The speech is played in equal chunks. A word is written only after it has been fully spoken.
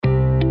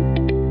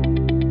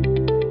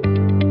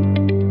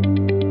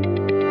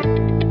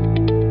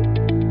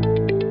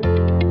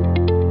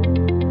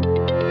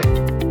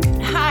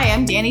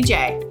Danny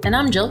J. And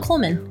I'm Jill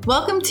Coleman.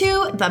 Welcome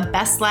to the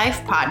Best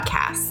Life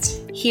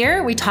Podcast.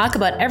 Here we talk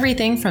about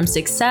everything from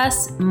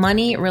success,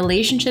 money,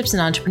 relationships,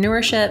 and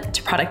entrepreneurship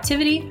to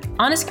productivity,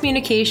 honest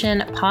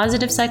communication,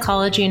 positive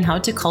psychology, and how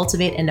to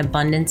cultivate an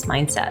abundance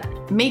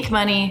mindset. Make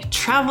money,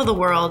 travel the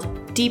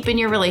world, deepen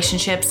your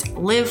relationships,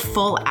 live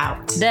full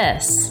out.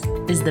 This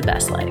is the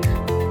best life.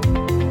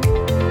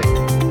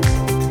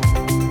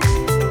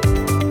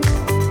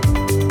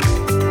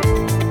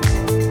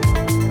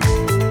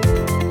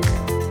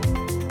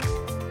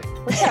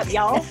 What's up,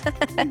 y'all?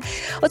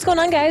 What's going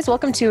on, guys?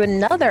 Welcome to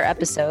another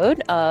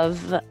episode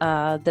of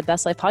the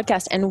Best Life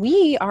Podcast. And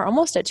we are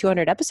almost at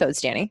 200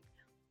 episodes, Danny.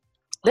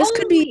 This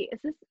could be...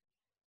 This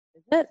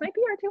might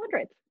be our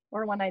 200th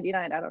or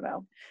 199. I don't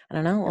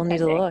know. We'll need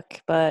to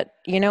look. But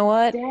you know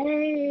what?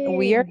 Dang.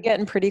 We are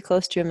getting pretty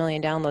close to 1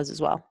 million downloads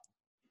as well.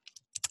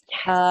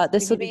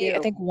 This will be, I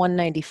think,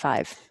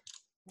 195.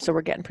 So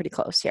we're getting pretty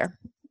close here.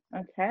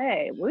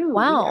 Okay. Woo,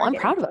 wow, I'm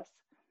proud of us.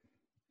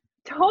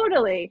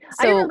 Totally.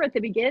 So, I remember at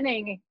the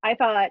beginning, I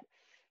thought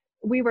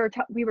we were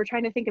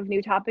trying to think of new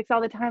topics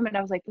all the time, and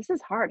I was like, this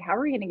is hard. How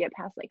are we going to get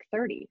past like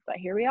 30? But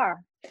here we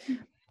are.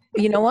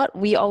 You know what?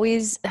 We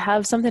always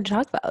have something to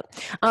talk about.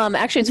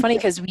 Actually, it's funny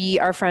because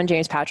our friend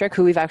James Patrick,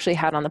 who we've actually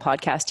had on the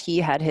podcast, he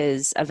had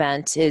his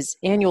event, his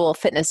annual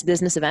fitness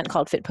business event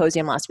called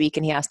Fitposium last week.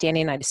 And he asked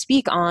Danny and I to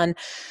speak on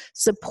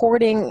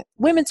supporting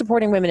women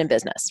in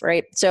business,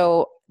 right?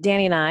 So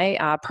Danny and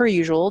I, per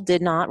usual,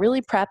 did not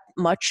really prep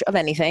much of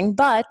anything,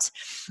 but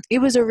it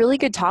was a really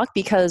good talk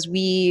because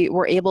we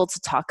were able to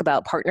talk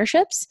about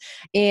partnerships.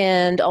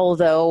 And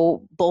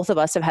although both of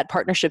us have had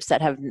partnerships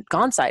that have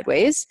gone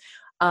sideways,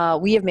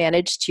 we have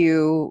managed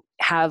to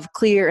have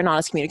clear and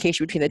honest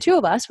communication between the two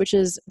of us, which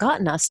has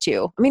gotten us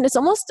to, it's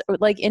almost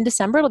like in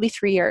December, it'll be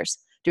 3 years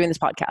doing this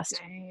podcast.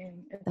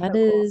 Dang, That so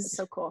is cool. It's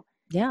so cool.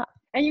 Yeah.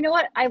 And you know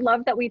what? I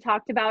love that we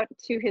talked about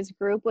to his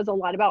group was a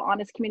lot about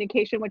honest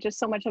communication, which is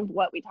so much of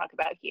what we talk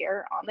about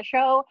here on the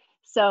show.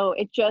 So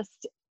it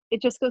just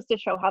goes to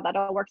show how that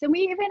all works. And we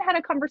even had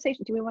a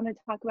conversation. Do you want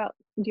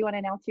to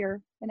announce your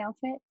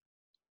announcement?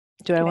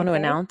 Do I want to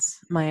announce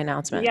my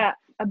announcement? Yeah.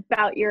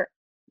 About your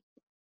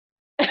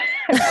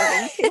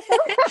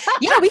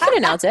yeah, we can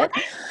announce it.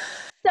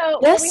 So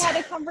yes. We had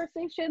a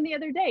conversation the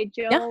other day.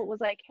 Jill was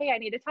like, hey, I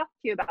need to talk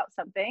to you about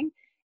something.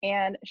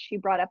 And she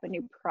brought up a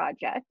new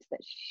project that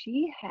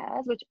she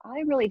has, which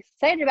I'm really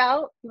excited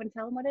about. You want to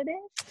tell them what it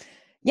is?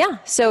 Yeah.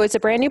 So it's a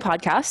brand new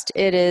podcast.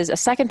 It is a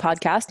second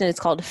podcast and it's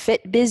called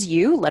Fit Biz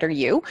U, letter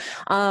U.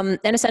 And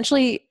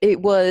essentially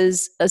it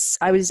was,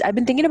 I've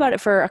been thinking about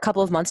it for a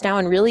couple of months now,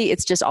 and really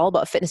it's just all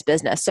about fitness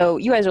business. So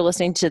you guys are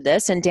listening to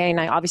this, and Danny and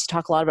I obviously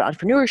talk a lot about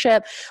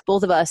entrepreneurship.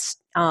 Both of us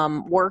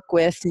work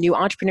with new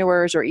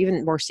entrepreneurs or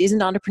even more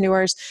seasoned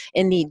entrepreneurs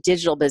in the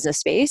digital business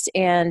space.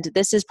 And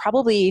this is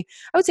probably,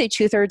 I would say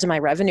 2/3 of my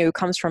revenue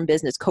comes from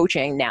business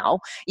coaching now,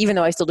 even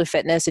though I still do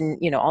fitness and,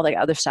 all that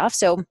other stuff.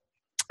 So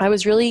I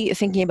was really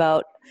thinking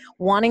about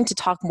wanting to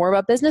talk more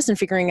about business and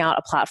figuring out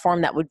a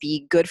platform that would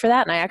be good for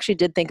that. And I actually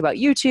did think about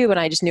YouTube, and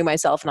I just knew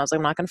myself and I was like,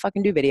 I'm not going to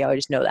fucking do video. I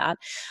just know that.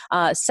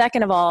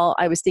 Second of all,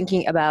 I was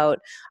thinking about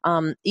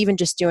even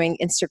just doing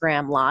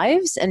Instagram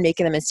lives and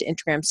making them into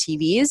Instagram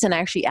TVs. And I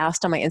actually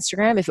asked on my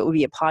Instagram if it would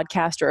be a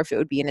podcast or if it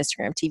would be an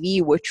Instagram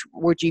TV, which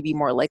would you be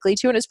more likely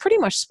to? And it's pretty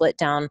much split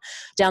down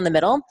the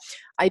middle.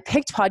 I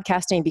picked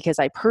podcasting because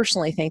I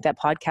personally think that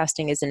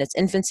podcasting is in its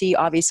infancy.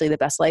 Obviously, The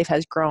Best Life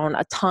has grown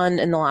a ton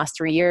in the last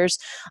 3 years.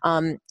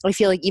 I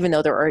feel like even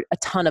though there are a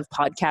ton of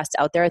podcasts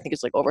out there, I think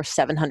it's like over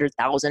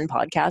 700,000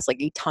 podcasts,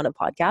 like a ton of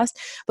podcasts,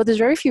 but there's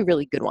very few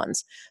really good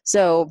ones.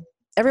 So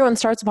everyone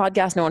starts a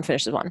podcast, no one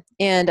finishes one.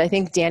 And I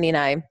think Danny and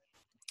I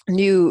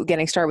knew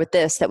getting started with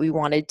this that we were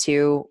going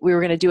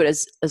to do it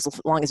as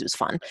long as it was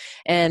fun.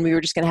 And we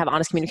were just going to have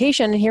honest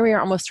communication. And here we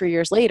are almost 3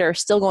 years later,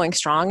 still going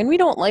strong. And we're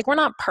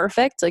not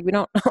perfect. Like we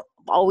don't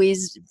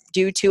always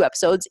do 2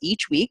 episodes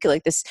each week.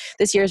 Like this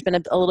year has been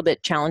a little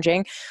bit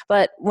challenging,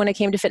 but when it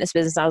came to fitness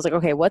business, I was like,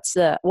 okay, what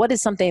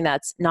is something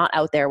that's not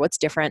out there? What's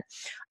different?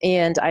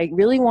 And I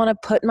really want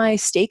to put my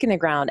stake in the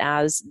ground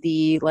as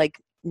the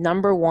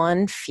number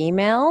one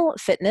female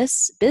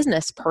fitness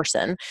business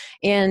person.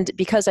 And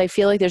because I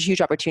feel like there's huge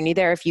opportunity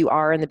there if you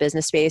are in the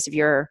business space, if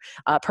you're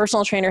a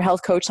personal trainer,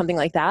 health coach, something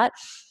like that.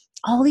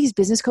 All these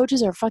business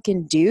coaches are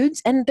fucking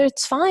dudes, and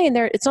it's fine.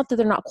 It's not that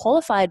they're not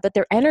qualified, but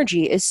their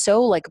energy is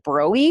so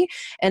bro-y,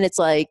 and it's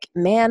like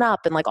man up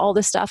and all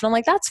this stuff. And I'm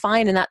like, that's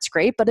fine and that's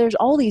great. But there's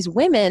all these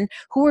women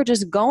who are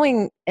just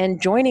going and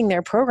joining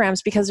their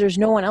programs because there's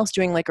no one else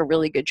doing a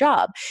really good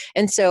job.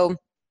 And so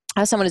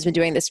as someone who's been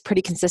doing this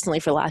pretty consistently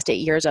for the last 8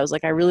 years, I was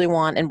like, I really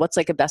want, and what's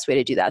a best way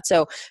to do that?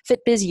 So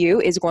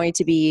FitBizU is going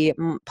to be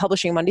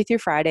publishing Monday through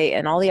Friday,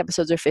 and all the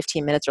episodes are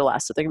 15 minutes or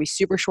less. So they're going to be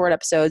super short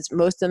episodes.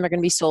 Most of them are going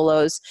to be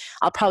solos.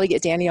 I'll probably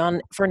get Danny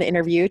on for an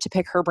interview to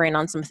pick her brain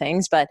on some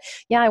things. But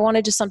yeah, I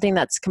wanted just something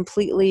that's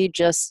completely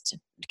just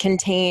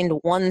contained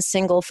one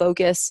single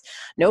focus,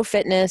 no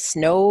fitness,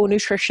 no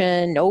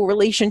nutrition, no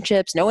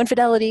relationships, no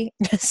infidelity,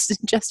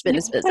 just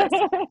fitness business.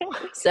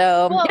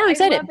 So well, yeah, I'm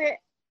excited. I love it.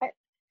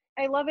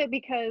 I love it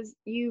because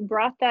you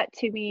brought that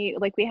to me.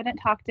 Like, we hadn't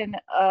talked in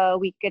a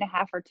week and a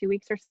half or 2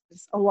 weeks, or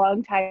a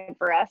long time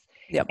for us.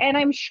 Yep. And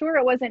I'm sure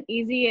it wasn't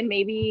easy. And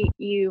maybe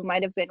you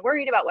might have been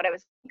worried about what I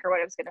was or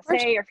what I was going to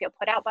say or feel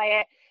put out by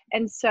it.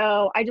 And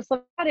so I just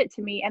looked at it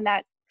to me, and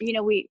that, you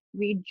know, we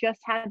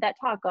just had that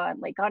talk on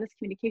like honest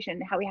communication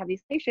and how we have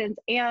these patients.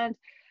 And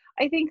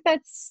I think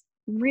that's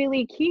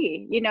really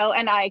key, you know,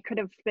 and I could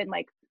have been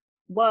like,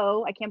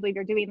 whoa, I can't believe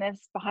you're doing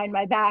this behind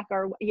my back,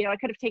 or, you know, I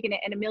could have taken it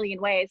in a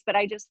million ways, but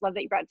I just love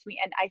that you brought it to me.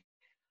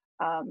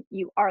 And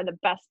you are the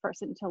best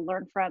person to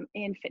learn from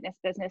in fitness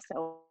business.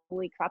 So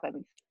holy crap,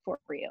 I'm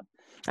for you.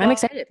 I'm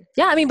excited.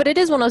 Yeah. I mean, but it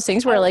is one of those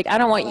things where like, I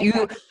don't want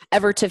you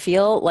ever to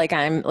feel like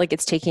I'm like,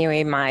 it's taking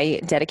away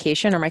my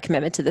dedication or my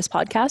commitment to this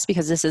podcast,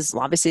 because this is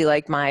obviously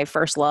like my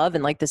first love.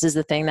 And like, this is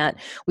the thing that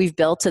we've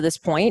built to this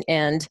point.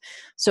 And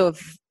so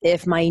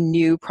if my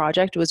new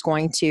project was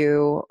going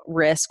to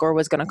risk or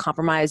was going to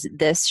compromise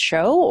this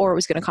show, or it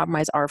was going to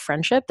compromise our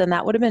friendship, then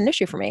that would have been an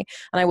issue for me.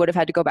 And I would have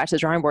had to go back to the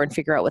drawing board and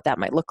figure out what that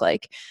might look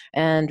like.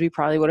 And we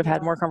probably would have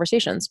had more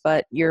conversations,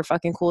 but you're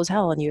fucking cool as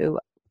hell. And you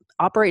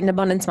operate an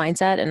abundance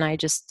mindset. And I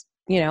just,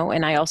 you know,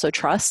 and I also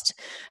trust,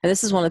 and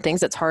this is one of the things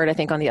that's hard, I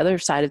think, on the other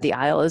side of the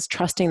aisle, is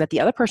trusting that the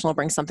other person will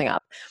bring something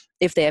up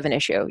if they have an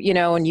issue, you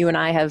know. And you and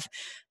I have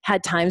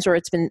had times where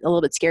it's been a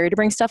little bit scary to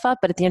bring stuff up,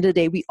 but at the end of the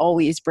day, we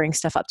always bring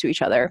stuff up to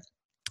each other.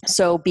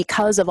 So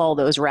because of all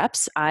those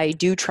reps, I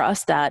do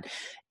trust that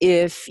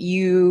if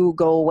you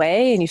go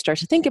away and you start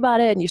to think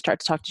about it and you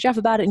start to talk to Jeff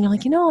about it and you're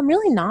like, you know, I'm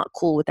really not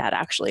cool with that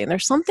actually. And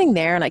there's something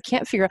there and I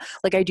can't figure out,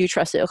 like, I do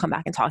trust that he'll come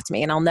back and talk to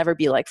me, and I'll never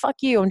be like, fuck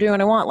you, I'm doing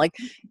what I want. Like,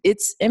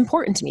 it's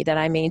important to me that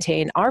I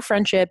maintain our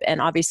friendship. And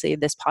obviously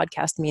this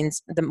podcast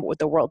means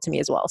the world to me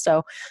as well.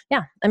 So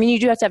yeah, I mean, you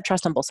do have to have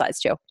trust on both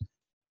sides too.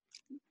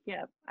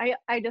 Yeah.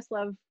 I just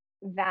love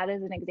that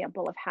as an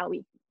example of how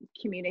we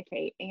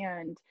communicate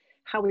and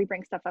how we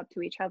bring stuff up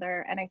to each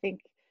other. And I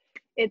think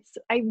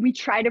we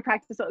try to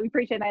practice what we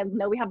preach. And I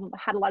know we have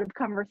had a lot of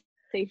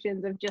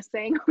conversations of just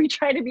saying we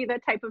try to be the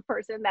type of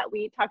person that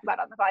we talk about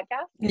on the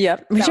podcast.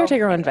 Yep. We sure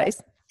take our own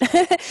advice.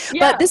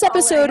 But this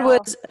episode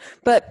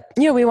but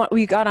you know, we wanted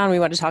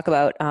to talk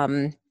about,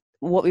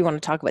 what we want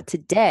to talk about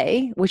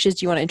today, which is,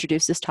 do you want to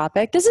introduce this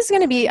topic? This is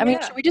going to be, I mean,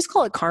 should we just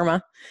call it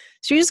karma?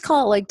 Should we just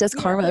call it like, does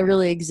karma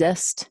really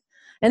exist?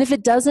 And if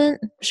it doesn't,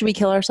 should we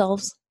kill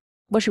ourselves?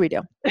 What should we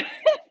do?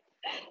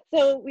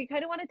 So we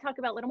kind of want to talk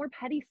about a little more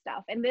petty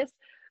stuff. And this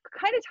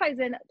kind of ties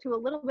in to a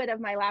little bit of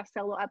my last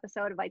solo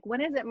episode of like, when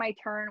is it my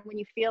turn? When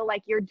you feel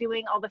like you're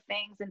doing all the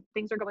things and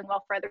things are going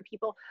well for other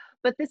people.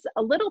 But this,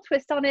 a little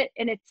twist on it.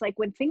 And it's like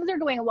when things are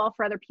going well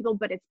for other people,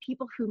 but it's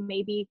people who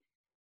maybe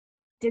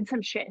did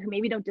some shit, who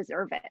maybe don't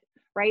deserve it,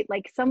 right?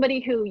 Like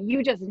somebody who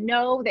you just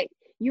know that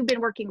you've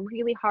been working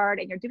really hard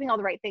and you're doing all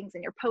the right things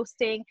and you're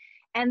posting,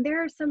 and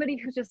there's somebody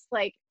who's just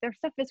like, their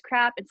stuff is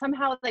crap, and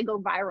somehow they go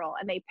viral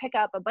and they pick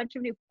up a bunch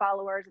of new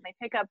followers and they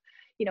pick up,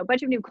 you know, a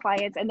bunch of new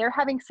clients and they're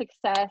having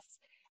success,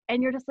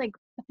 and you're just like,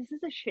 but this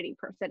is a shitty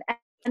person.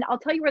 And I'll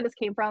tell you where this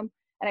came from,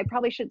 and I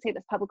probably shouldn't say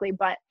this publicly,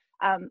 but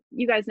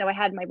you guys know I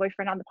had my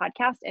boyfriend on the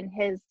podcast, and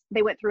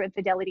they went through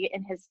infidelity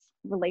in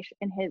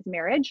his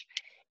marriage,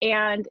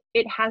 and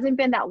it hasn't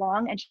been that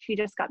long, and she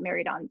just got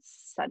married on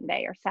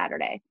Sunday or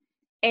Saturday.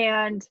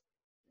 And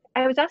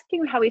I was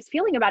asking him how he's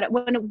feeling about it.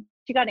 When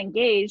she got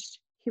engaged,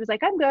 he was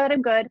like, I'm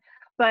good.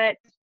 But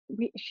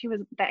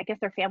I guess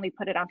their family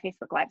put it on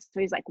Facebook Live. So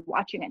he's like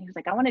watching it. And he was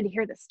like, I wanted to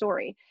hear this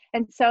story.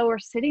 And so we're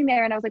sitting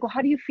there and I was like, well,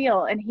 how do you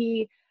feel? And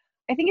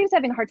I think he was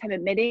having a hard time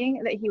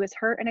admitting that he was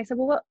hurt. And I said,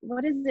 well,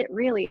 what is it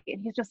really?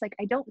 And he's just like,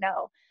 I don't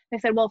know. And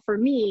I said, well, for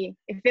me,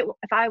 if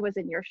I was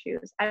in your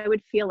shoes, I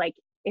would feel like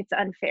it's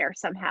unfair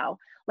somehow.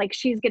 Like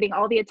she's getting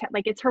all the attention,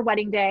 like it's her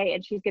wedding day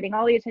and she's getting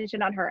all the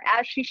attention on her,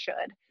 as she should.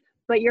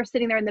 But you're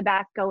sitting there in the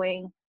back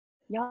going,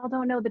 y'all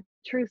don't know the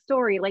true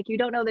story. Like you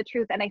don't know the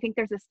truth. And I think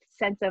there's this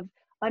sense of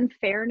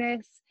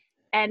unfairness,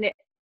 and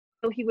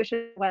so he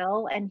wishes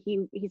well, and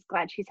he's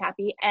glad she's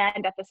happy.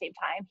 And at the same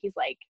time, he's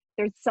like,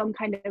 there's some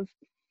kind of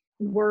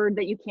word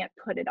that you can't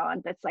put it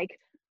on that's like,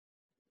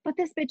 but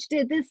this bitch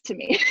did this to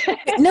me.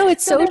 No,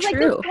 it's so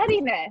true. Like this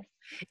pettiness.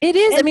 It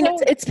is. I mean,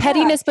 it's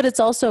pettiness, but it's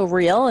also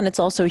real and it's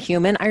also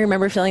human. I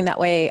remember feeling that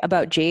way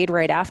about Jade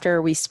right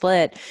after we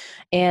split,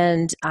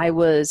 and I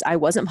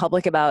wasn't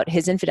public about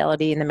his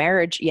infidelity in the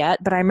marriage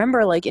yet, but I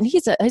remember like, and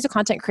he's a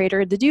content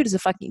creator. The dude is a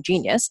fucking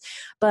genius.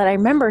 But I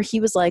remember he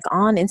was like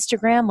on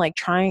Instagram,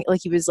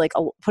 like he was like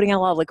putting out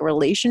a lot of like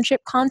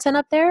relationship content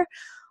up there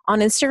on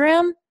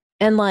Instagram.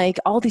 And like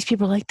all these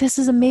people are like, this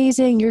is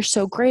amazing. You're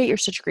so great. You're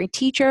such a great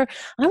teacher.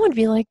 And I would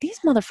be like, these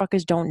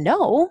motherfuckers don't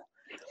know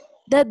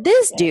that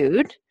this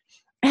dude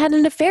had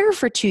an affair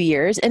for 2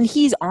 years and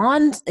he's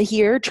on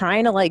here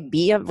trying to like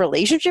be a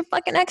relationship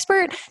fucking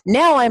expert.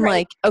 Now I'm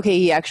like, okay,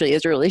 he actually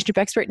is a relationship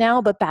expert now.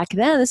 But back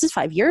then, this is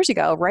 5 years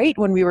ago, right?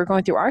 When we were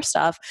going through our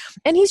stuff,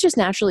 and he's just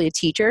naturally a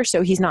teacher.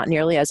 So he's not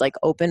nearly as like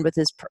open with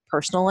his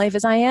personal life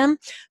as I am.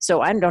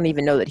 So I don't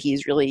even know that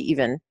he's really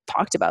even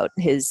talked about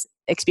his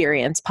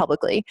experience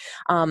publicly.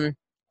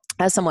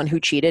 as someone who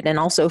cheated, and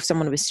also if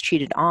someone was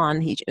cheated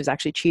on, he was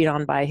actually cheated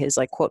on by his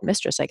like quote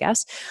mistress, I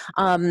guess.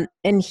 And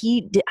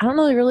I don't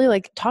know, really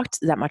like talked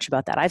that much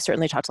about that. I've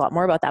certainly talked a lot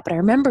more about that, but I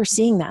remember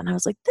seeing that and I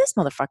was like, this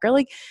motherfucker,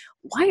 like,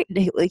 why,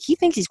 like, he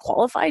thinks he's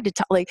qualified to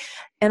talk, like,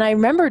 and I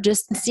remember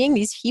just seeing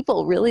these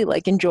people really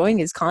like enjoying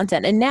his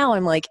content. And now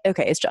I'm like,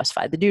 okay, it's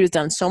justified. The dude has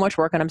done so much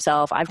work on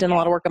himself. I've done a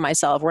lot of work on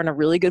myself. We're in a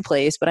really good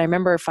place. But I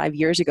remember 5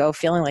 years ago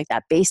feeling like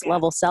that base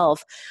level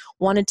self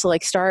wanted to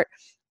like start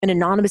an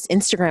anonymous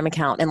Instagram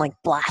account and like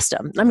blast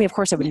them. I mean, of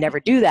course I would never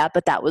do that,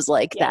 but that was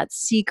like that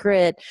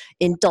secret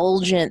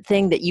indulgent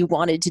thing that you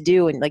wanted to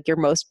do in like your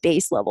most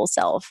base level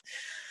self.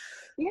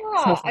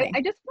 Yeah,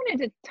 I just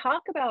wanted to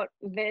talk about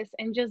this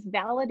and just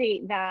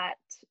validate that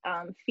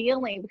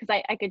feeling, because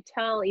I could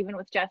tell even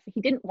with Jess, he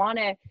didn't want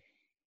to,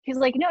 he's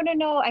like,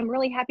 no, I'm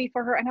really happy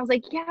for her. And I was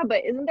like, yeah,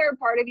 but isn't there a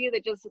part of you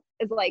that just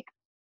is like,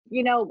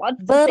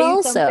 wants to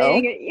say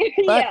something?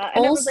 But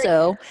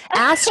also like,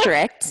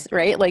 asterisk,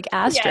 right? Like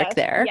asterisk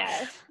there.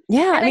 Yes.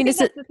 Yeah. And I think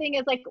that's the thing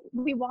is like,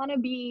 we want to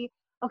be,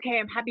 okay,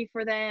 I'm happy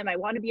for them. I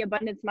want to be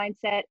abundance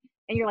mindset.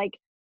 And you're like,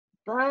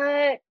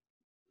 but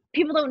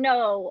people don't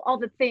know all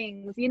the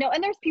things, and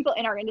there's people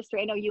in our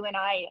industry. I know you and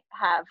I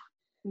have,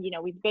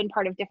 we've been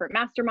part of different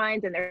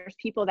masterminds, and there's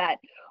people that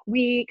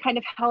we kind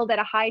of held at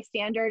a high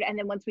standard. And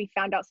then once we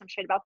found out some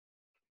shit about,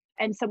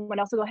 and someone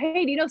else will go,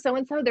 hey, do you know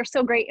so-and-so? They're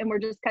so great. And we're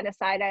just kind of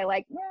side eye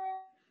like,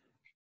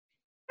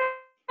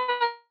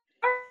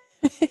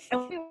 but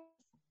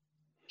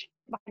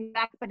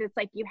it's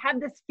like, you have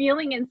this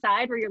feeling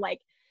inside where you're like,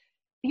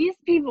 these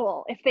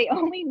people, if they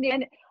only knew,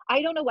 and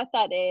I don't know what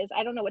that is.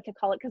 I don't know what to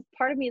call it. Cause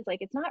part of me is like,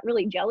 it's not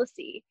really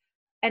jealousy.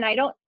 And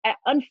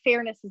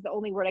unfairness is the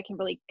only word I can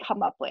really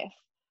come up with.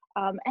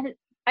 And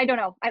I don't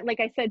know. Like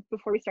I said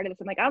before we started this,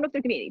 I'm like, I don't know if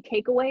there's gonna be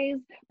any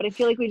takeaways, but I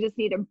feel like we just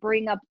need to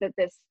bring up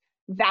this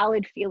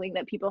valid feeling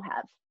that people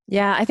have.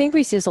 Yeah, I think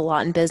we see this a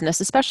lot in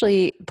business,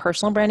 especially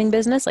personal branding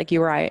business, like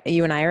you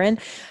and I are in.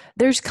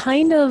 There's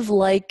kind of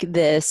like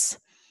this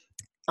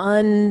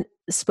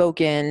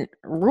unspoken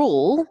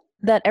rule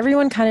that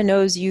everyone kind of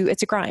knows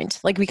it's a grind.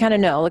 Like we kind of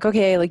know, like,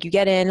 okay, like you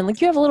get in and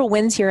like you have little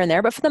wins here and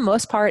there, but for the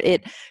most part,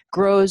 it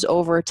grows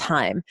over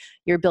time.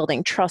 You're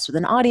building trust with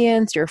an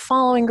audience, your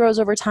following grows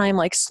over time,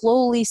 like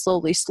slowly,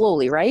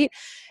 right?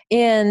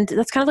 And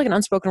that's kind of like an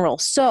unspoken rule.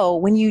 So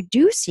when you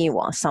do see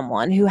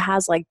someone who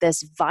has like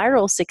this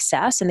viral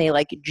success and they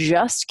like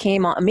just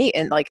came on me,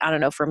 and like, I don't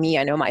know, for me,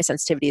 I know my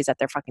sensitivity is that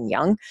they're fucking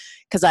young,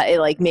 because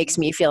it like makes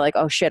me feel like,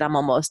 oh shit, I'm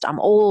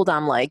old.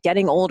 I'm like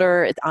getting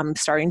older. I'm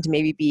starting to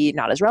maybe be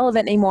not as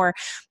relevant anymore.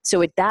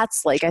 So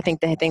that's like, I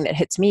think the thing that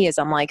hits me is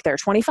I'm like, they're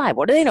 25.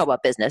 What do they know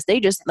about business?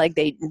 They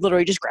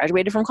literally just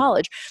graduated from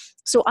college.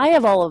 So I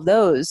have all of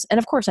those. And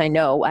of course I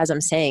know as I'm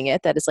saying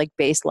it, that it's like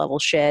base level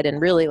shit.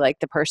 And really like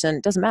the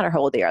person, doesn't matter how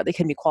old they are, they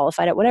can be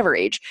qualified at whatever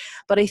age.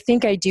 But I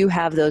think I do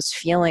have those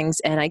feelings.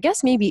 And I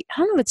guess maybe, I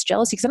don't know if it's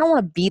jealousy, because I don't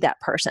want to be that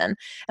person.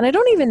 And I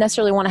don't even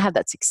necessarily want to have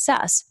that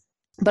success.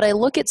 But I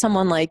look at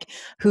someone like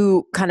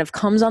who kind of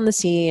comes on the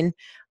scene,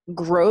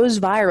 grows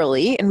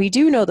virally, and we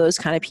do know those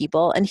kind of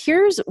people. And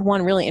here's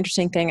one really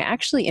interesting thing. I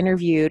actually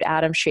interviewed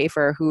Adam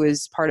Schaefer, who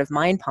is part of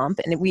Mind Pump,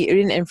 and we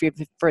didn't interview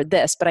for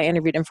this, but I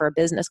interviewed him for a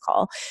business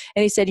call.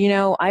 And he said,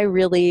 I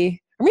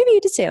really, or maybe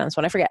he did say it on this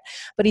one, I forget,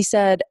 but he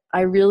said,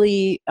 I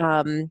really,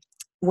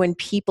 when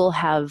people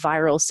have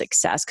viral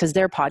success, because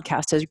their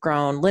podcast has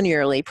grown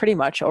linearly pretty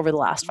much over the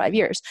last 5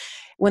 years,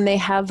 when they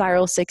have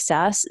viral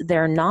success,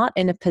 they're not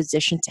in a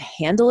position to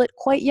handle it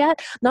quite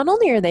yet. Not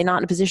only are they not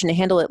in a position to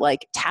handle it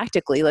like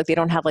tactically, like they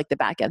don't have like the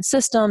back end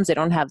systems, they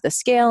don't have the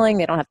scaling,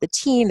 they don't have the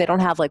team, they don't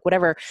have like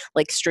whatever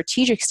like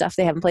strategic stuff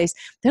they have in place,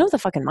 they don't have the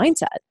fucking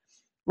mindset.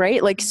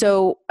 Right? Like,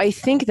 so I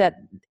think that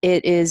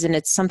it is, and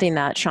it's something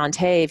that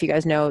Shantae, if you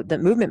guys know the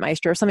Movement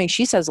Maestro, something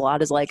she says a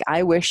lot is like,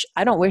 I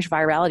don't wish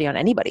virality on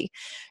anybody,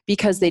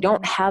 because they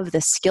don't have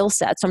the skill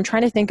set. So I'm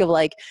trying to think of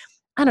like,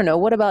 I don't know,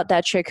 what about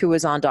that chick who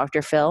was on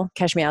Dr. Phil,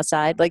 Catch Me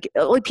Outside? Like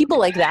people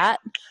like that,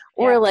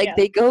 or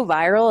they go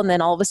viral and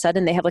then all of a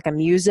sudden they have like a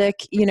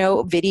music,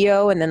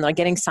 video, and then they're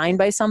getting signed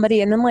by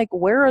somebody. And then like,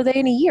 where are they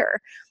in a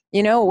year?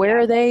 Where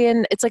are they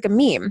in? It's like a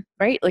meme,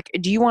 right? Like,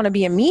 do you want to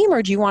be a meme,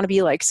 or do you want to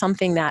be like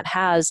something that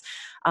has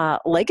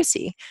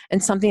legacy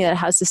and something that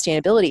has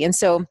sustainability? And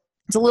so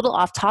it's a little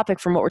off topic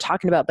from what we're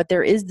talking about, but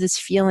there is this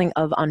feeling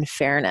of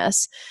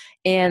unfairness.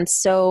 And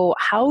so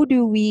how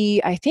do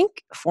we, I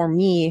think for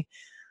me,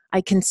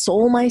 I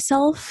console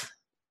myself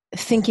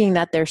thinking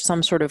that there's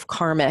some sort of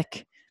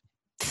karmic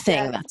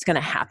thing that's going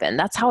to happen.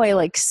 That's how I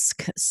like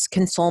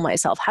console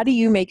myself. How do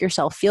you make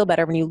yourself feel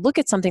better when you look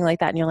at something like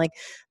that and you're like,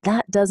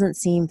 that doesn't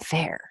seem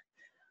fair?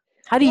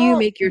 How do you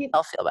make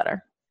yourself feel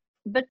better?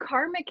 The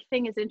karmic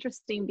thing is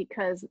interesting,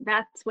 because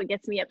that's what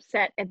gets me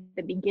upset at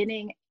the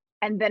beginning.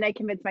 And then I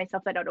convince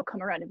myself that it'll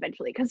come around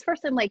eventually. Because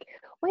first I'm like,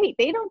 wait,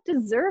 they don't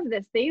deserve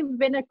this. They've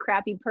been a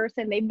crappy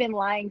person. They've been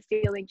lying,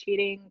 stealing,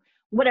 cheating,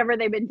 whatever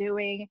they've been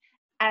doing.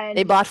 And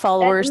they bought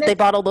followers. They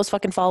bought all those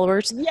fucking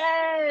followers.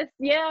 Yes.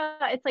 Yeah.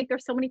 It's like,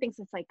 there's so many things.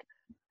 It's like,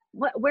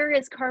 where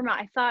is karma?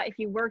 I thought if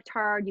you worked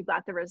hard, you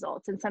got the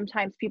results. And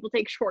sometimes people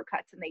take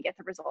shortcuts and they get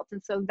the results.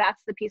 And so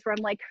that's the piece where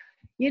I'm like,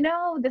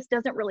 this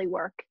doesn't really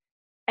work.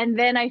 And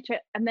then I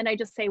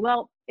just say,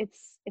 well,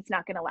 it's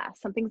not going to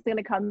last. Something's going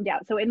to come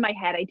down. So in my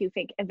head, I do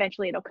think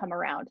eventually it'll come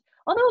around.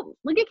 Although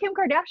look at Kim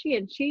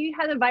Kardashian, she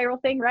had a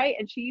viral thing, right?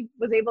 And she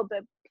was able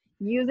to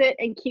use it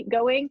and keep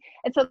going.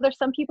 And so there's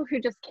some people who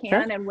just can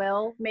Sure. and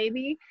will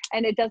maybe,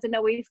 and it doesn't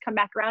always come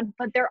back around,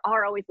 but there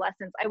are always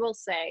lessons. I will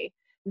say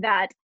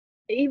that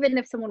even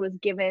if someone was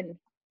given,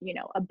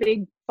 a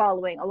big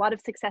following, a lot of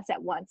success at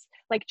once,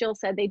 like Jill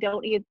said, they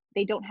don't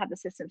have the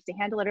systems to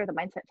handle it or the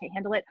mindset to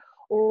handle it.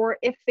 Or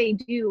if they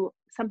do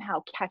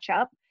somehow catch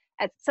up,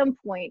 at some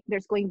point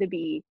there's going to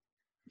be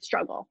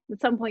struggle.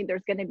 At some point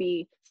there's going to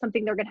be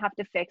something they're going to have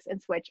to fix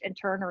and switch and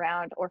turn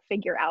around or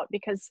figure out,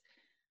 because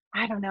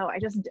I don't know.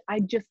 I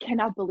just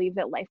cannot believe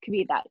that life could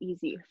be that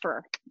easy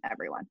for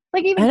everyone.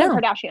 Like even I Kim know.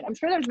 Kardashian, I'm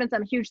sure there's been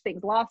some huge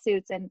things,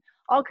 lawsuits and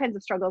all kinds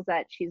of struggles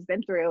that she's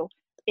been through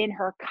in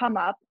her come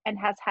up and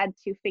has had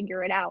to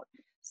figure it out.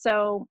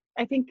 So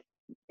I think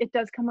it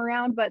does come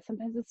around, but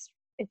sometimes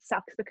it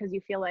sucks because you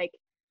feel like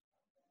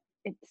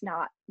it's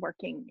not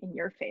working in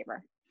your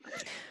favor.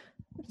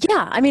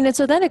 Yeah. I mean, and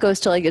so then it goes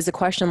to like, is the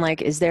question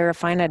like, is there a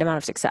finite amount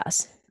of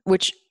success?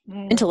 Which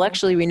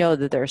intellectually we know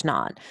that there's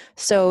not.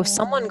 So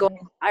someone going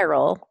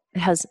viral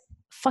has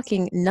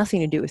fucking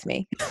nothing to do with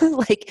me.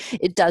 Like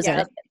it doesn't.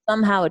 Yeah.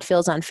 Somehow it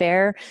feels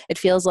unfair. It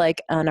feels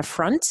like an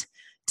affront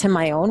to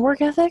my own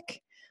work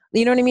ethic.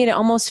 You know what I mean? It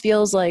almost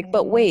feels like,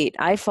 but wait,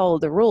 I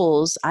followed the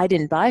rules. I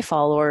didn't buy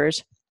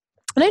followers.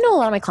 And I know a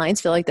lot of my clients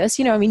feel like this.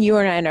 I mean, you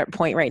and I are at a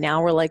point right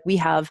now where like we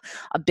have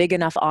a big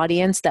enough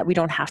audience that we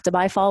don't have to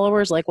buy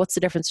followers. Like what's the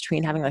difference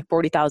between having like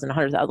 40,000,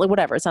 100,000, like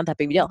whatever. It's not that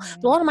big of a deal.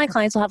 But a lot of my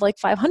clients will have like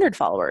 500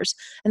 followers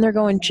and they're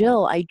going,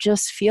 Jill, I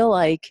just feel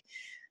like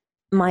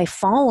my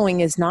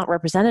following is not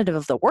representative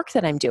of the work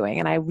that I'm doing.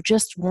 And I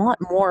just want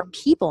more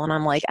people. And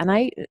I'm like, and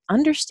I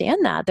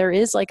understand that there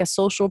is like a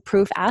social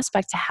proof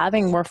aspect to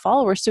having more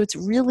followers. So it's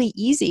really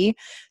easy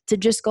to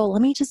just go,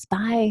 let me just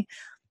buy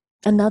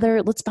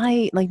let's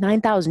buy like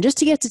 9,000 just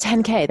to get to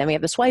 10K. Then we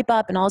have the swipe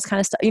up and all this kind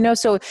of stuff,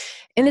 so,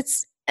 and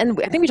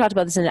I think we talked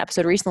about this in an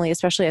episode recently,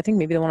 especially I think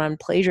maybe the one on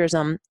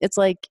plagiarism. It's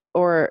like,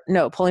 or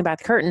no, pulling back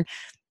the curtain.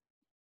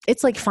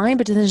 It's like fine,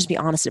 but then just be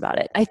honest about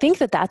it. I think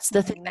that that's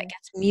the thing that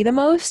gets me the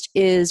most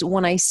is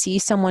when I see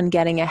someone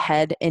getting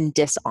ahead in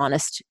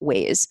dishonest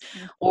ways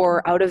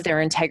or out of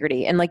their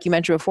integrity. And like you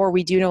mentioned before,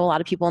 we do know a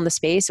lot of people in the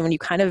space. And when you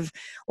kind of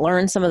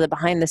learn some of the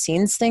behind the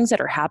scenes things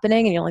that are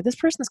happening and you're like, this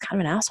person's kind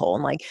of an asshole.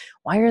 And like,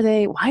 why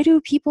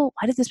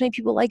did this make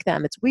people like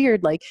them? It's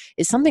weird. Like,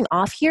 is something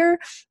off here?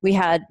 We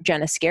had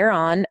Jenna Scare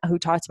on who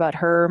talked about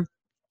her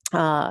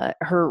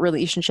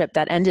relationship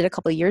that ended a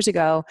couple of years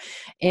ago.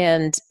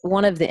 And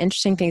one of the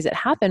interesting things that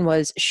happened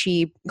was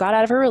she got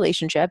out of her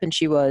relationship and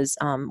she was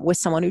with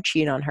someone who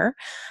cheated on her.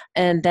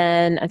 And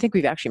then I think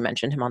we've actually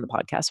mentioned him on the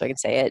podcast, so I can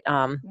say it,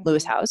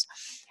 Lewis Howes.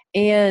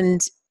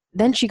 And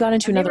then she got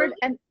into another.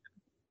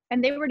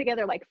 And they were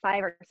together like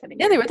 5 or 7 years.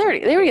 Yeah, they were 30.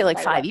 They were like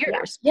 5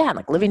 years. Yeah, and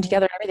like living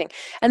together and everything.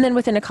 And then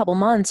within a couple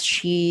months,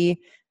 she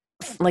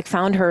like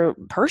found her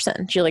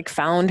person. She like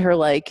found her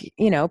like,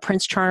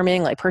 Prince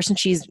Charming, like person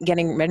she's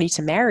getting ready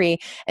to marry.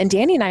 And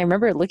Danny and I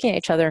remember looking at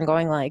each other and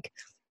going like,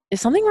 is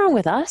something wrong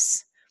with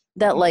us?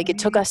 That like it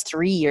took us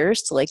 3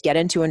 years to like get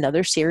into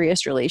another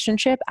serious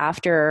relationship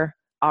after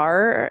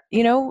our,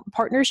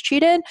 partners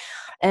cheated.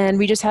 And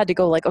we just had to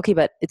go like, okay,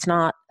 but it's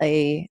not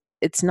a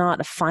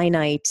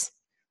finite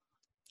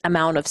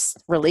amount of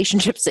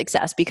relationship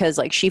success, because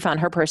like she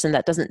found her person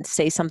that doesn't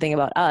say something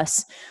about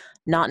us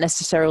not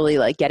necessarily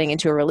like getting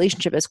into a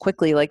relationship as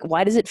quickly. Like,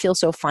 why does it feel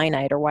so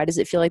finite? Or why does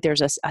it feel like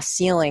there's a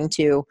ceiling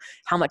to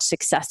how much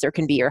success there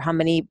can be, or how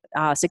many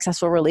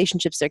successful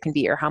relationships there can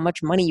be, or how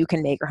much money you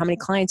can make, or how many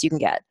clients you can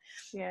get?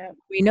 Yeah.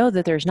 We know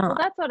that there's not. Well,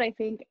 that's what I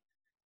think.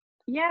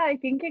 Yeah, I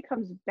think it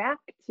comes back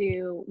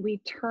to, we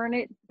turn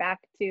it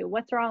back to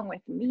what's wrong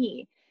with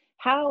me?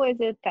 How is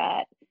it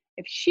that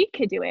if she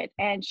could do it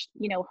and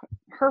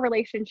her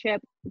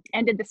relationship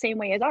ended the same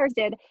way as ours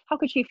did, how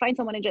could she find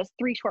someone in just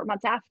 3 short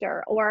months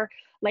after? Or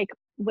like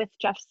with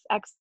Jeff's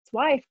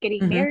ex-wife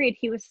getting married,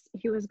 he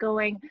was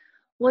going,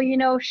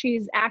 well,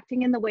 she's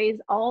acting in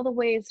all the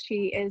ways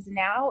she is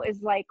now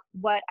is like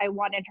what I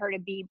wanted her to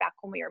be back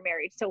when we were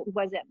married. So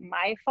was it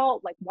my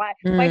fault? Like why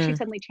is she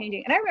suddenly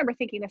changing? And I remember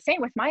thinking the same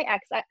with my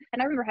ex.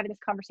 And I remember having this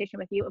conversation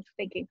with you of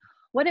thinking,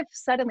 what if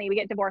suddenly we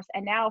get divorced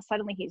and now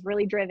suddenly he's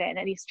really driven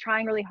and he's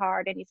trying really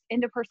hard and he's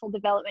into personal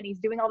development. He's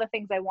doing all the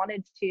things I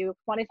wanted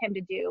him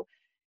to do.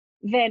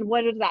 Then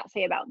what does that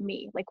say about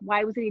me? Like,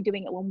 why wasn't he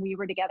doing it when we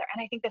were together?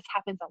 And I think this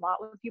happens a lot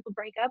when people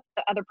break up.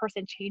 The other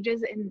person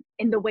changes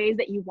in the ways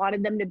that you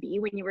wanted them to be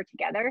when you were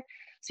together.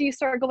 So you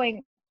start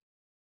going,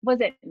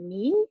 was it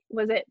me?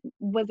 Was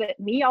it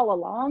me all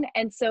along?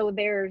 And so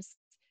there's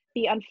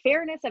the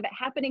unfairness of it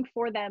happening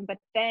for them, but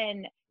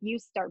then you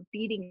start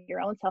beating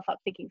your own self up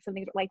thinking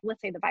something like,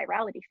 let's say the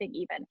virality thing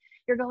even.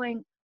 You're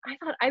going, I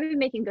thought I've been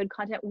making good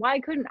content. Why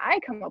couldn't I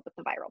come up with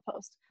the viral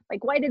post?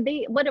 Like, what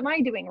am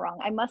I doing wrong?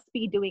 I must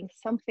be doing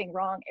something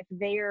wrong if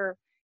they're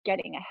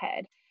getting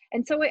ahead.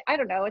 And so I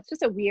don't know, it's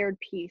just a weird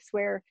piece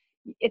where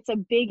it's a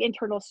big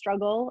internal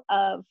struggle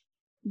of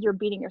you're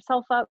beating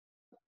yourself up.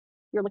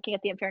 You're looking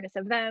at the unfairness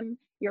of them.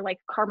 You're like,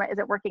 karma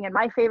isn't working in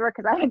my favor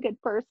because I'm a good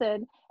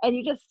person. And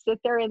you just sit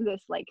there in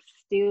this like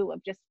stew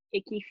of just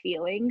icky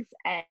feelings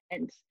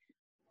and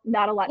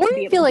not a lot Or to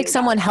be you able feel to like do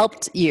someone about it.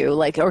 helped you,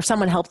 like, or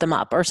someone helped them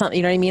up or something,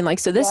 you know what I mean? Like,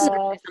 so this is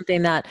really Yes.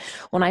 something that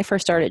when I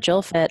first started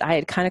JillFit, I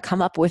had kind of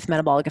come up with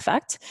Metabolic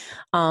Effect.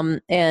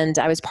 And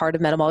I was part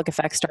of Metabolic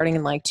Effect starting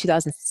in like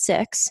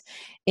 2006.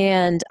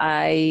 And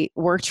I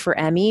worked for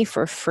Emmy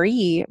for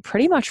free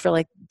pretty much for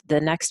like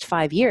the next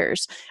 5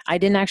 years. I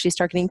didn't actually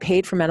start getting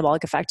paid for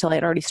Metabolic Effect till I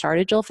had already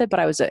started JillFit, but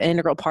I was an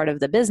integral part of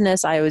the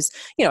business. I was,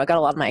 I got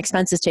a lot of my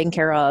expenses taken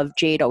care of.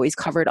 Jade always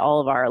covered all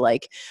of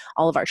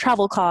our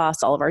travel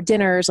costs, all of our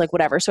dinners, like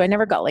whatever. So I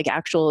never got like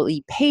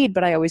actually paid,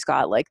 but I always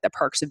got like the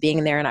perks of being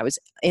in there. And I was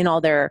in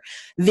all their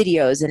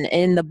videos and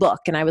in the book.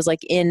 And I was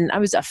I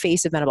was a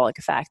face of Metabolic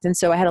Effect. And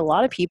so I had a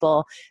lot of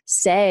people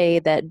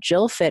say that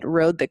JillFit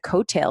rode the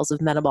coattails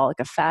of Metabolic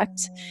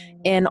Effect.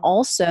 And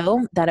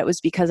also that it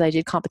was because I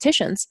did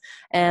competitions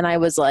and I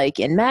was like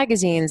in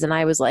magazines and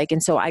I was like,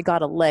 and so I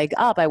got a leg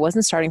up. I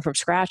wasn't starting from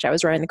scratch. I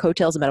was riding the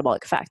coattails of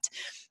Metabolic Effect.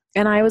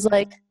 And I was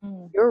like,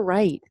 you're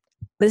right.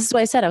 This is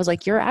what I said. I was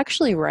like, you're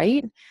actually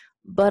right.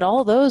 But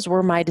all those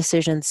were my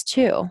decisions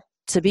too,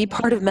 to be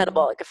part of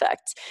Metabolic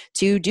Effect,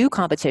 to do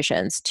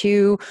competitions,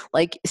 to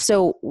like,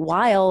 so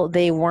while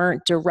they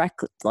weren't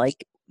direct,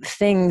 like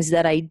things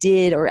that I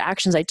did or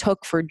actions I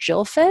took for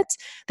JillFit,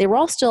 they were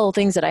all still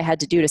things that I had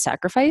to do to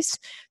sacrifice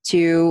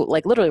to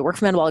like literally work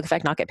for Metabolic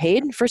Effect, not get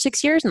paid for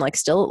 6 years. And like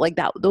still like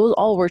that, those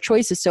all were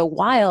choices. So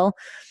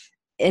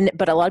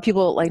but a lot of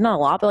people, like not a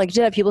lot, but like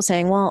did have people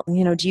saying, well,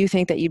 do you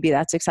think that you'd be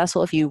that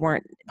successful if you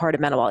weren't part of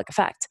Metabolic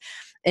Effect?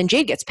 And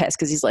Jade gets pissed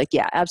because he's like,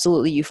 yeah,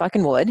 absolutely, you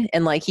fucking would.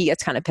 And like he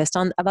gets kind of pissed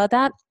on about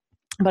that.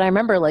 But I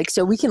remember like,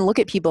 so we can look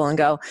at people and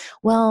go,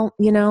 well,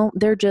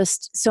 they're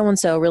just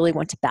so-and-so really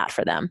went to bat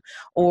for them.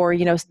 Or,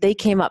 they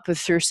came up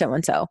through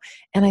so-and-so.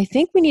 And I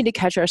think we need to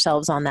catch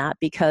ourselves on that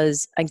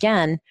because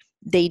again,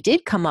 they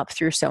did come up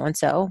through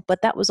so-and-so,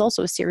 but that was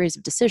also a series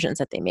of decisions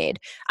that they made.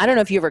 I don't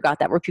know if you ever got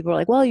that where people are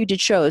like, well, you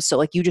did shows. So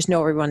like, you just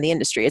know everyone in the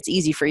industry. It's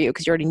easy for you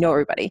because you already know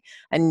everybody.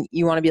 And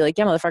you want to be like,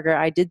 yeah, motherfucker,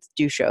 I did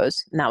do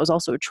shows. And that was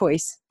also a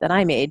choice that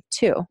I made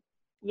too.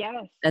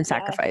 Yes. And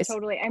sacrifice.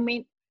 Totally. I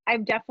mean,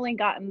 I've definitely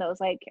gotten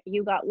those, like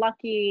you got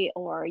lucky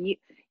or you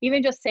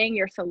even just saying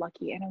you're so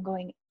lucky. And I'm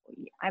going,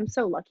 I'm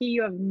so lucky.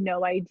 You have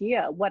no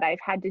idea what I've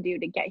had to do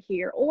to get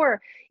here. Or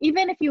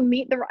even if you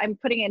I'm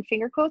putting in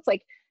finger quotes,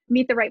 like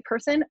meet the right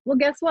person. Well,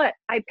 guess what?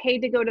 I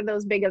paid to go to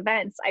those big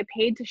events. I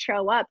paid to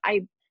show up.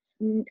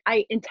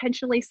 I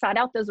intentionally sought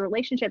out those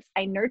relationships.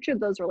 I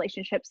nurtured those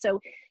relationships. So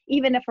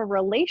even if a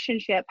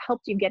relationship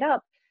helped you get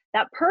up,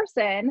 that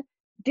person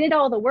did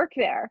all the work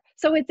there.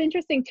 So it's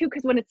interesting too,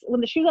 because when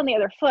the shoe's on the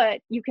other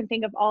foot, you can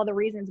think of all the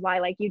reasons why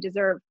you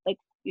deserve the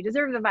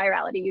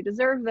virality, you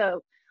deserve the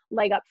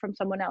leg up from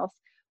someone else.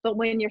 But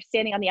when you're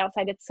standing on the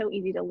outside, it's so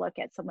easy to look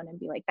at someone and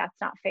be like, that's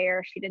not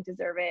fair. She didn't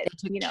deserve it.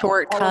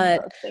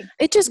 Shortcut.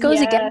 It just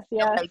goes against,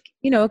 like,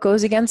 it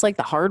goes against like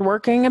the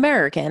hardworking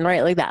American,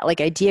 right? Like that,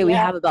 like idea we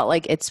have about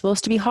like, it's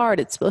supposed to be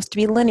hard. It's supposed to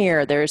be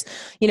linear. There's,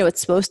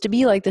 it's supposed to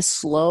be like this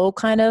slow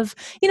kind of,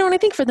 and I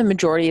think for the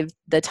majority of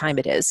the time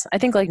it is. I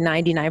think like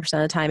 99%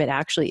 of the time it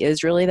actually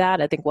is really that.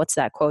 I think what's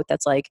that quote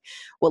that's like,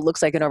 what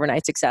looks like an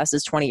overnight success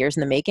is 20 years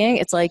in the making.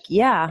 It's like,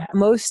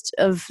 most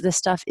of the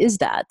stuff is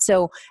that.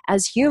 So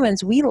as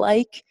humans, we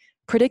like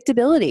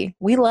predictability.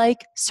 We like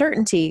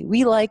certainty.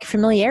 We like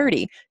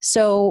familiarity.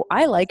 So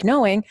I like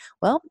knowing,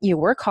 well, you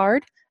work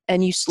hard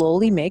and you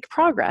slowly make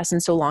progress.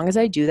 And so long as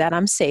I do that,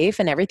 I'm safe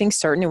and everything's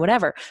certain and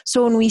whatever.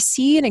 So when we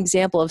see an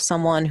example of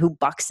someone who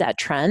bucks that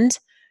trend,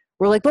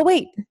 we're like, but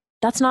wait,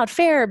 that's not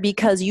fair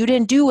because you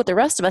didn't do what the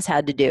rest of us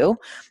had to do.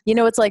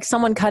 It's like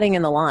someone cutting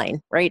in the line,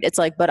 right? It's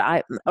like,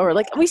 or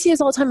like we see this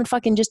all the time in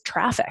fucking just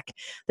traffic.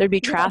 There'd be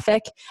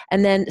traffic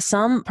and then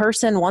some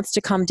person wants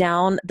to come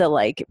down the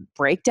like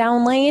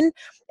breakdown lane.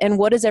 And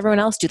what does everyone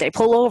else do? They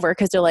pull over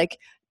because they're like,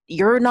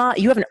 you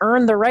haven't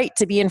earned the right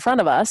to be in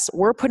front of us.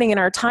 We're putting in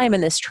our time in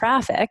this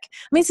traffic.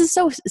 I mean, this is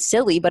so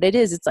silly, but it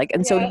is. It's like,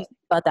 and so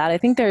about that, I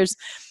think there's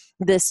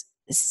this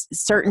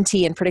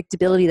certainty and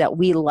predictability that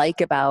we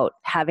like about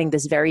having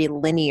this very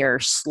linear,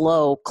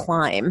 slow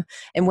climb.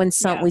 And when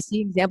we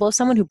see an example of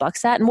someone who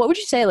bucks that, and what would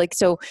you say? Like,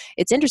 so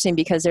it's interesting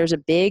because there's a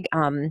big,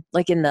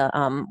 like in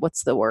the,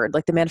 what's the word?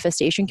 Like the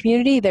manifestation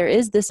community, there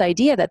is this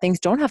idea that things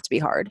don't have to be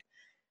hard.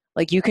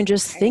 Like you can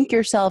just think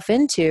yourself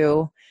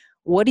into,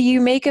 what do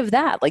you make of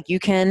that? Like you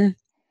can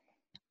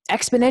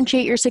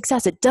exponentiate your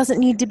success. It doesn't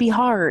need to be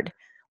hard.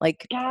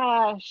 Like,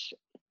 gosh.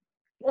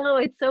 Oh,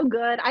 it's so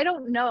good. I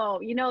don't know.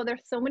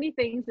 There's so many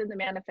things in the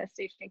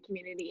manifestation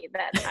community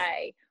that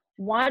I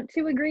want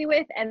to agree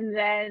with, and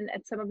then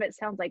some of it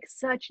sounds like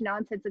such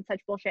nonsense and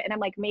such bullshit, and I'm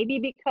like, maybe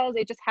because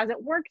it just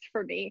hasn't worked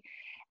for me.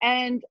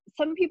 And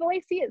some people I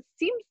see it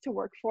seems to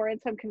work for, and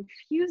so I'm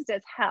confused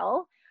as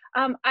hell.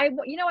 I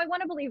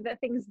want to believe that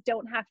things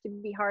don't have to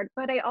be hard,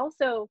 but I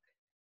also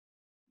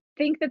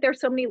think that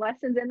there's so many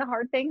lessons in the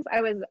hard things.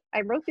 I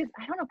wrote this,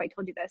 I don't know if I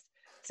told you this.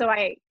 So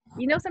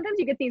sometimes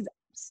you get these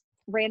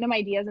random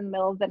ideas in the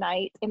middle of the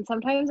night, and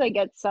sometimes I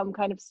get some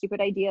kind of stupid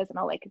ideas and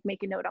I'll like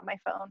make a note on my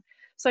phone.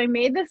 So I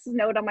made this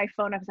note on my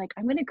phone. I was like,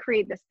 I'm going to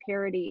create this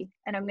parody,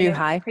 and I'm going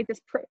to create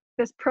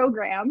this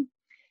program,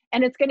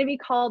 and it's going to be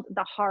called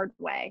The Hard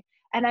Way.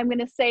 And I'm going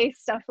to say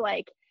stuff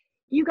like,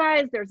 you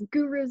guys, there's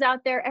gurus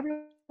out there.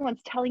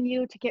 Everyone's telling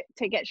you to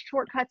get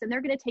shortcuts, and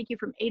they're going to take you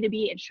from A to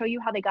B and show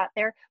you how they got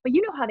there. But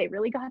you know how they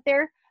really got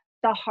there?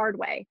 The hard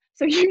way.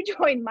 So you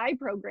join my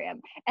program,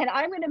 and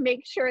I'm going to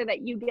make sure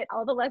that you get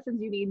all the lessons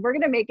you need. We're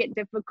going to make it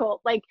difficult.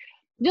 Like,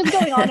 just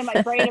going on in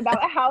my brain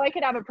about how I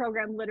could have a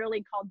program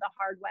literally called The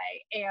Hard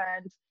Way,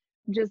 and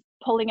just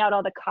pulling out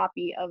all the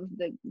copy of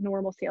the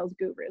normal sales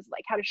gurus,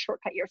 like how to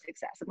shortcut your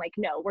success. I'm like,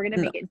 no, we're going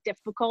to make it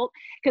difficult,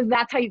 because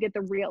that's how you get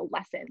the real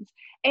lessons.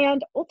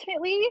 And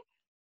ultimately,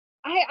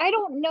 I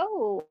don't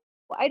know.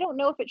 I don't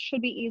know if it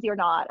should be easy or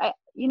not. I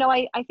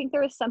think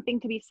there is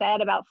something to be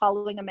said about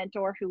following a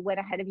mentor who went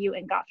ahead of you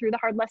and got through the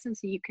hard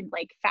lessons, so you can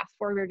like fast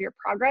forward your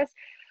progress.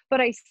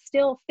 But I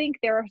still think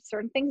there are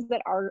certain things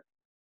that are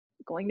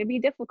going to be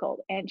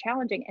difficult and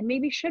challenging, and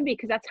maybe should be,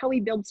 because that's how we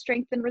build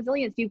strength and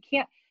resilience. You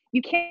can't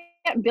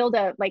build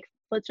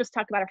let's just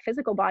talk about our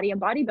physical body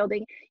and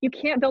bodybuilding. You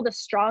can't build a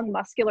strong,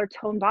 muscular,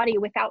 toned body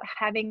without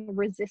having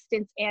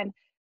resistance and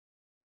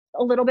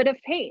a little bit of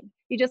pain.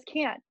 You just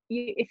can't.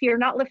 If you're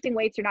not lifting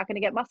weights, you're not going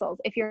to get muscles.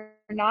 If you're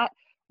not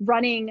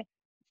running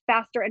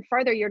faster and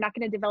farther, you're not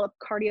going to develop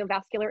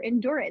cardiovascular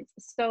endurance.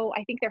 So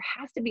I think there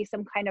has to be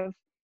some kind of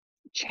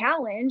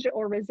challenge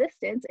or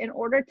resistance in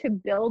order to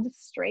build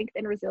strength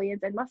and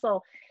resilience and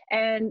muscle.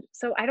 And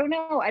so I don't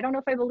know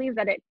if I believe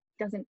that it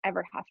doesn't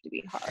ever have to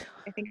be hard.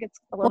 I think it's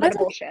a little bit of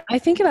bullshit. I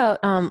think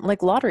about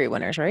like lottery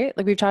winners, right?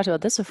 Like we've talked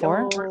about this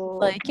before.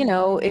 Like,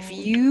 if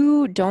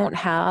you don't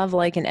have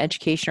like an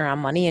education around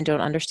money and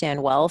don't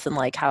understand wealth and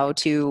like how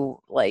to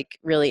like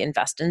really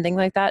invest in things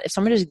like that, if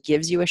someone just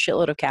gives you a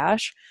shitload of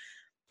cash,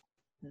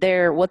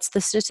 what's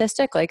the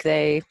statistic? Like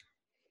it's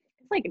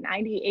like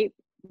 99%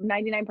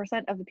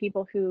 of the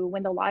people who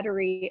win the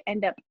lottery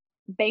end up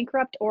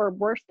bankrupt or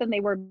worse than they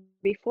were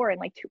before in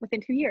like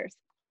within 2 years.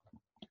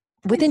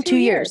 Within 2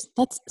 years.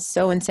 That's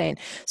so insane.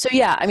 So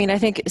yeah, I mean, I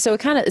think so.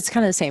 It's kind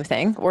of the same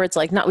thing where it's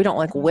like, we don't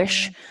like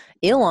wish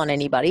ill on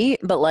anybody,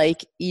 but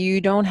like you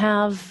don't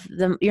have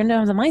the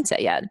mindset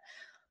yet.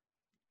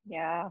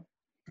 Yeah.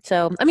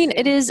 So, I mean,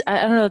 it is,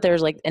 I don't know if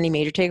there's like any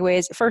major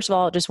takeaways. First of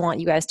all, I just want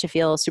you guys to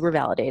feel super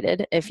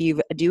validated if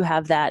you do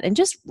have that, and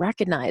just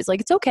recognize like,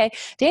 it's okay.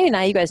 Danny and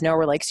I, you guys know,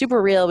 we're like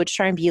super real. We just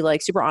try and be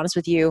like super honest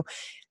with you.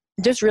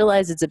 Just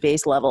realize it's a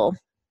base level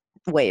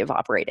way of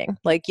operating.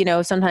 Like,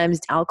 sometimes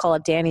I'll call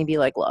up Danny and be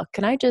like, look,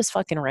 can I just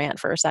fucking rant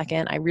for a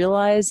second? I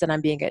realize that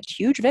I'm being a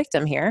huge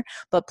victim here,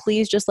 but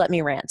please just let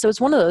me rant. So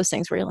it's one of those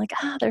things where you're like,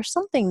 there's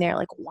something there.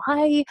 Like,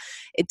 why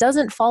it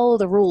doesn't follow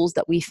the rules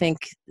that we think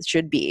it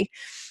should be.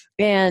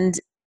 And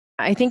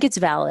I think it's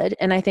valid.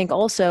 And I think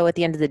also at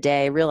the end of the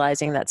day,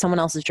 realizing that someone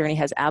else's journey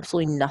has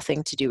absolutely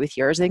nothing to do with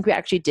yours. I think we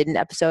actually did an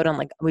episode on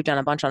we've done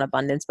a bunch on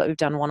abundance, but we've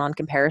done one on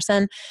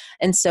comparison.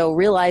 And so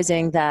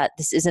realizing that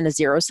this isn't a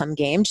zero-sum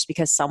game just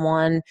because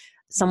someone's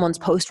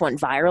post went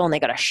viral and they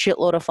got a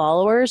shitload of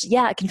followers.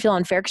 Yeah, it can feel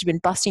unfair because you've been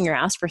busting your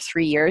ass for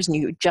 3 years and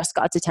you just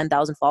got to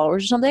 10,000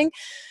 followers or something.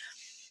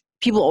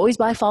 People always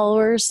buy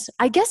followers.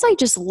 I guess I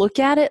just look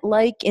at it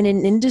like in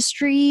an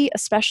industry,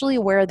 especially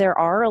where there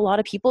are a lot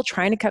of people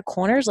trying to cut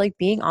corners, like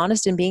being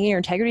honest and being in your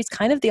integrity is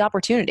kind of the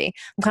opportunity.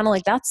 I'm kind of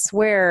like, that's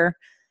where,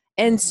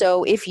 and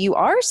so if you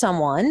are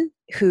someone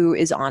who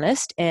is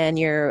honest and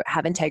you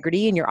have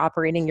integrity and you're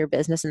operating your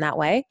business in that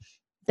way,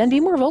 then be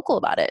more vocal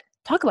about it.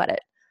 Talk about it.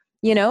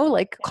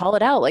 Call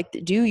it out, like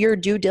do your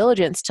due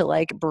diligence to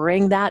like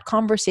bring that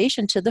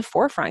conversation to the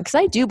forefront. Cause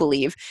I do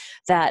believe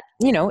that,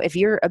 if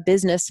you're a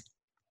business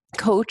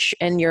coach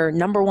and your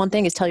number one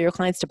thing is tell your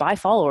clients to buy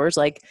followers,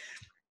 like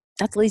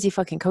that's lazy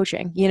fucking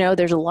coaching.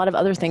 There's a lot of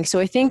other things. So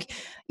I think,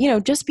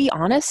 just be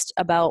honest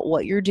about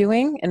what you're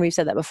doing. And we've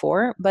said that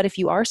before, but if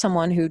you are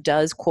someone who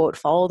does quote,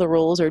 follow the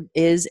rules or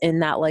is in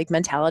that like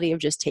mentality of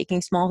just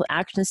taking small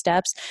action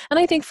steps. And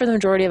I think for the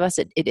majority of us,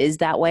 it is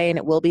that way and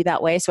it will be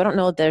that way. So I don't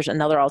know if there's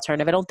another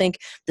alternative. I don't think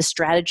the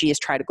strategy is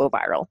try to go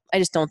viral. I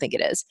just don't think it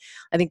is.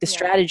 I think the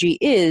strategy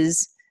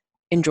is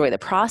enjoy the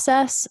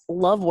process,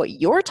 love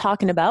what you're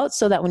talking about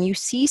so that when you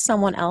see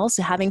someone else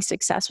having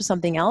success with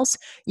something else,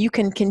 you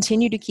can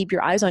continue to keep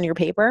your eyes on your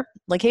paper.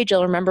 Like, hey,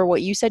 Jill, remember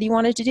what you said you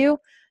wanted to do?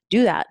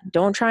 Do that.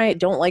 Don't try it.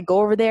 Don't like go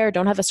over there.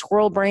 Don't have a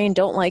squirrel brain.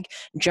 Don't like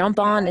jump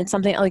on and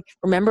something like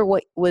remember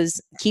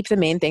keep the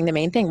main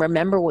thing.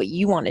 Remember what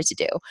you wanted to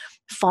do.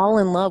 Fall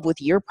in love with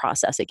your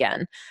process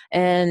again.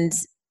 And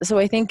so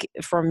I think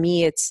for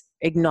me,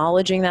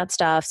 acknowledging that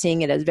stuff,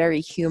 seeing it as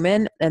very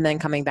human, and then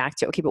coming back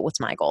to, okay, but what's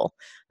my goal?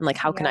 And like,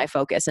 how can I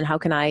focus, and how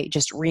can I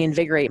just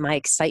reinvigorate my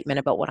excitement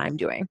about what I'm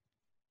doing?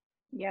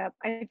 Yeah,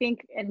 I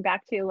think, and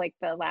back to like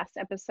the last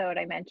episode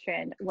I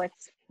mentioned,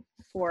 what's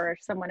for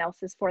someone else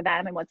is for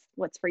them, and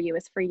what's for you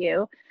is for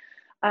you.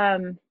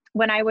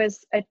 When I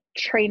was a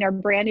trainer,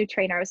 brand new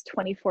trainer, I was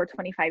 24,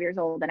 25 years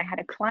old, and I had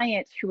a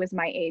client who was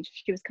my age.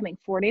 She was coming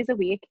 4 days a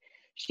week.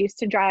 She used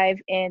to drive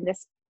in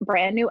this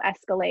brand new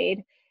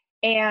Escalade,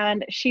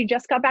 and she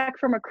just got back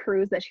from a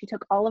cruise that she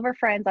took all of her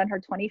friends on her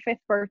 25th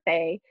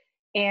birthday.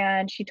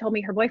 And she told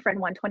me her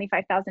boyfriend won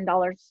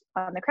 $25,000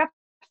 on the craps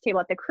table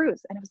at the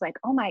cruise. And I was like,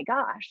 oh my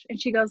gosh. And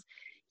she goes,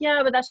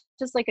 yeah, but that's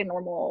just like a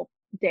normal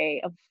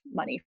day of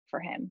money for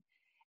him.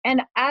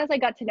 And as I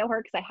got to know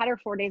her, because I had her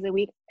 4 days a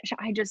week,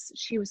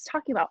 she was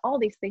talking about all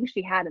these things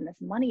she had and this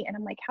money. And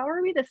I'm like, how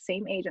are we the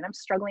same age? And I'm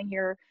struggling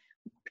here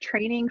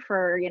training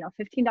for,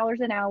 $15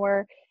 an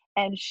hour.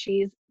 And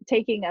she's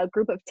taking a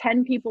group of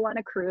 10 people on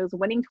a cruise,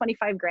 winning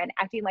 25 grand,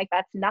 acting like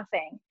that's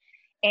nothing.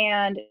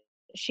 And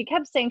she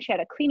kept saying she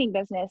had a cleaning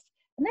business.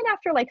 And then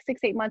after like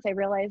 6-8 months, I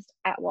realized,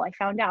 I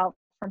found out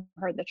from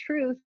her the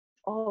truth.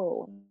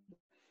 Oh,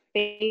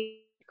 they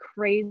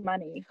crazy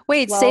money.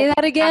 Wait, say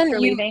that again. After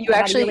leaving, you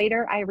actually, about a year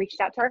later, I reached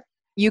out to her.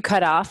 You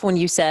cut off when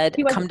you said,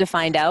 come to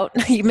find out.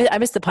 I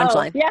missed the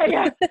punchline. Oh,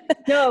 yeah.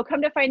 No,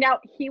 come to find out,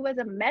 he was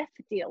a meth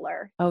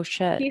dealer. Oh,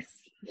 shit.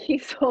 He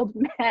sold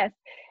meth.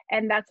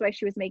 And that's why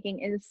she was making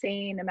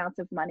insane amounts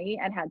of money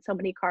and had so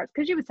many cars.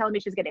 Because she was telling me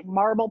she was getting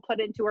marble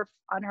put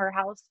on her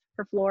house,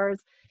 her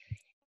floors.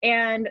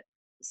 And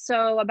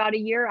so about a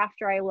year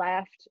after I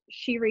left,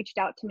 she reached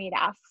out to me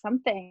to ask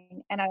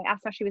something. And I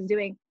asked how she was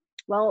doing.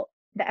 Well,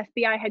 the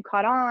FBI had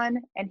caught on,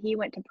 and he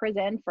went to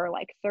prison for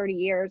like 30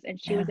 years. And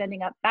she was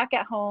ending up back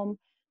at home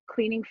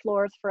cleaning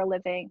floors for a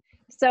living.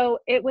 So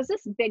it was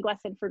this big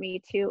lesson for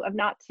me too, of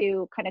not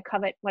to kind of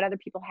covet what other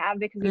people have,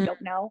 because you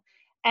don't know.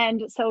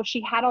 And so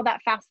she had all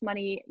that fast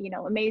money,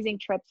 amazing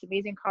trips,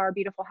 amazing car,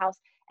 beautiful house,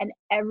 and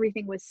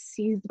everything was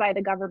seized by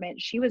the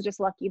government. She was just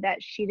lucky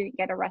that she didn't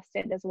get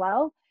arrested as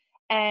well.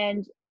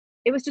 And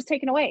it was just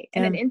taken away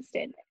in an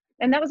instant.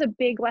 And that was a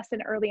big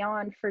lesson early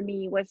on for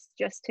me, was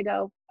just to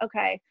go,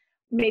 okay,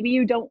 maybe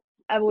you don't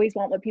always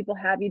want what people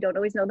have. You don't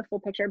always know the full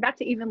picture. Back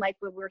to even like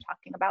what we were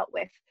talking about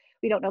with,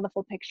 we don't know the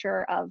full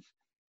picture of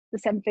the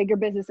 7-figure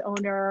business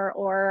owner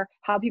or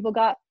how people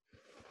got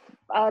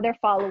their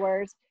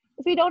followers.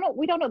 So we don't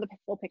know the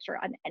full picture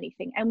on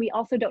anything. And we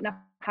also don't know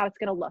how it's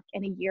going to look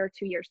in a year,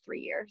 2 years, 3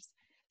 years.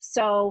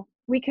 So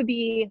we could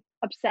be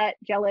upset,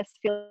 jealous,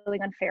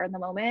 feeling unfair in the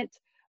moment.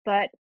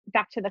 But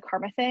back to the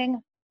karma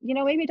thing,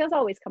 maybe it does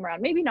always come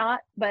around. Maybe not,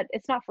 but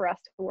it's not for us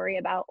to worry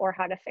about or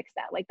how to fix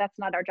that. Like, that's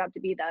not our job to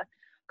be the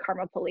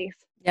karma police.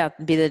 Yeah,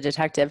 be the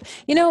detective.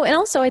 And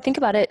also I think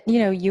about it,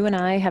 you and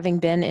I having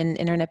been in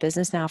internet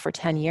business now for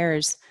 10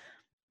 years,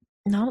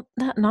 not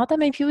that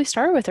many people we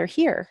started with are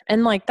here.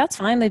 And like, that's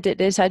fine. They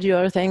decided to do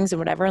other things and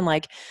whatever. And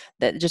like,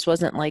 that just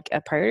wasn't like a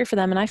priority for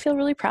them. And I feel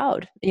really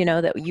proud,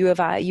 that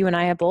you and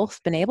I have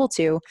both been able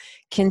to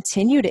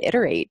continue to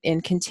iterate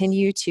and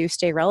continue to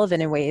stay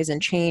relevant in ways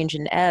and change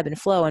and ebb and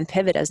flow and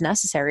pivot as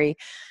necessary.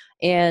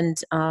 And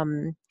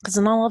because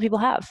not a lot of people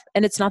have.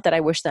 And it's not that I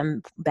wish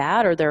them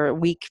bad or they're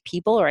weak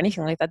people or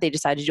anything like that. They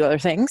decide to do other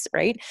things,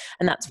 right?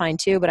 And that's fine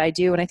too. But I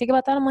do, when I think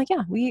about that, I'm like,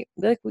 yeah,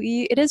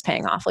 it is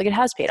paying off. Like, it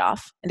has paid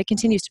off, and it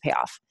continues to pay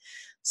off.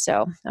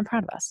 So I'm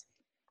proud of us.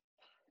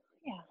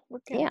 Yeah, we're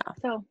good. Yeah.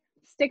 So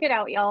stick it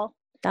out, y'all.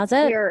 That's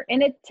it. We're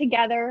in it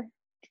together.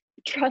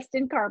 Trust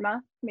in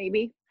karma,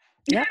 maybe.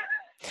 Yeah.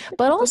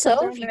 But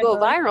also, if you go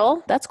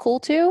viral, that's cool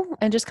too.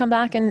 And just come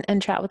back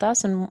and chat with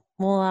us, and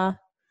we'll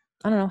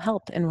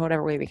help in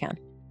whatever way we can.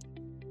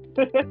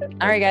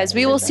 All right, guys,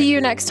 we will see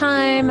you next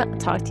time.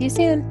 Talk to you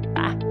soon.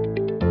 Bye.